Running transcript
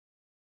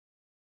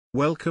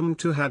Welcome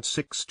to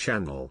had6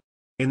 channel.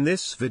 In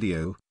this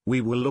video,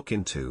 we will look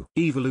into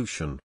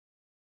evolution.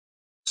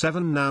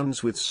 7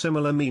 nouns with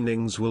similar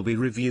meanings will be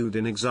reviewed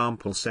in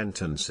example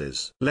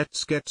sentences.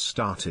 Let's get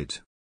started.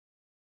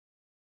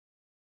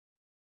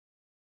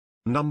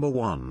 Number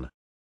 1.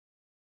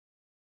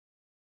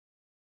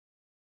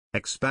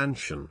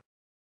 Expansion,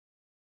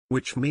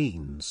 which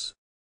means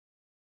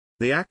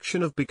the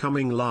action of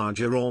becoming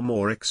larger or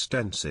more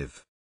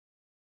extensive.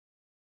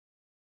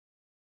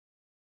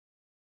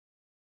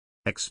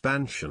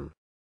 Expansion.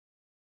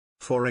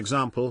 For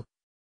example,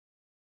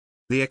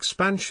 the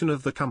expansion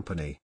of the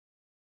company.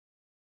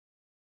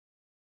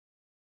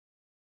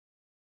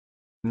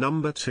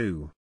 Number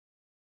 2.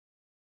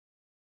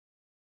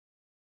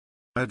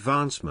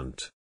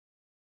 Advancement,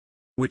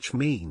 which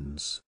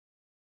means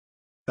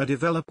a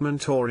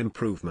development or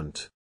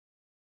improvement.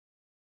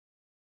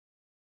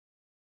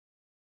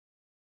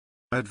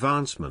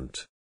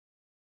 Advancement.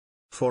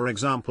 For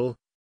example,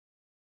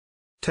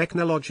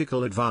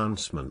 technological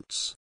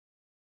advancements.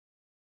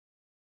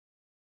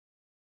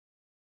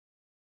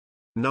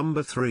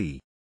 Number 3.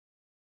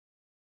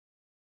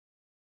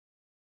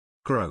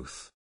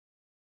 Growth,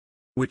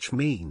 which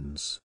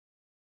means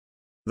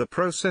the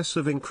process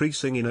of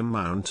increasing in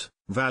amount,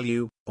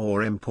 value,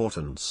 or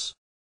importance.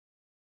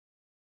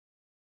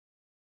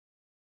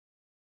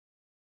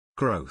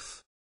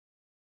 Growth.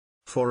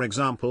 For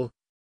example,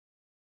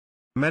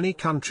 many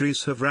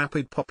countries have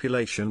rapid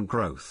population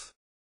growth.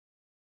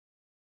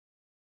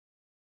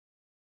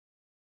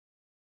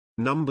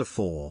 Number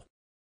 4.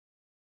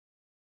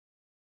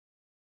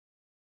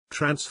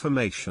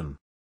 Transformation,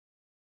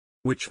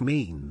 which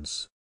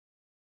means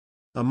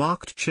a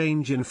marked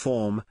change in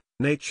form,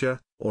 nature,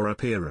 or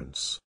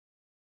appearance.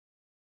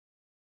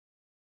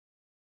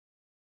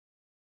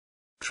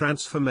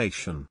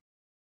 Transformation.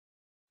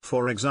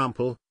 For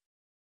example,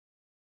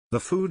 the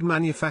food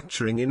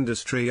manufacturing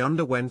industry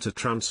underwent a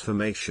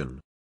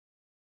transformation.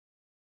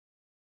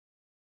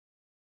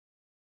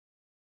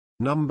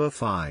 Number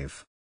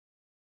 5.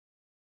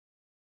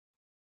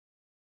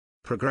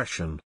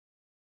 Progression,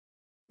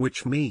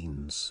 which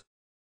means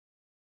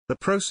the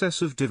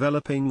process of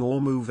developing or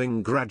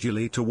moving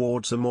gradually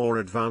towards a more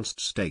advanced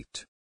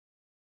state.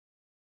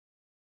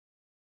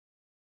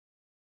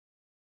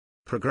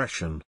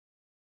 Progression.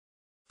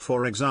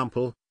 For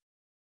example,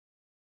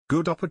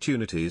 good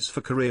opportunities for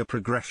career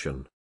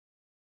progression.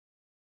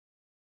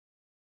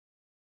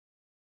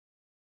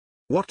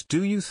 What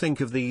do you think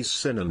of these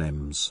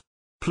synonyms?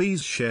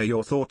 Please share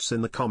your thoughts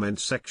in the comment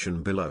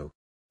section below.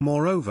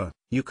 Moreover,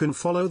 you can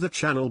follow the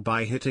channel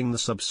by hitting the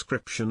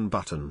subscription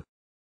button.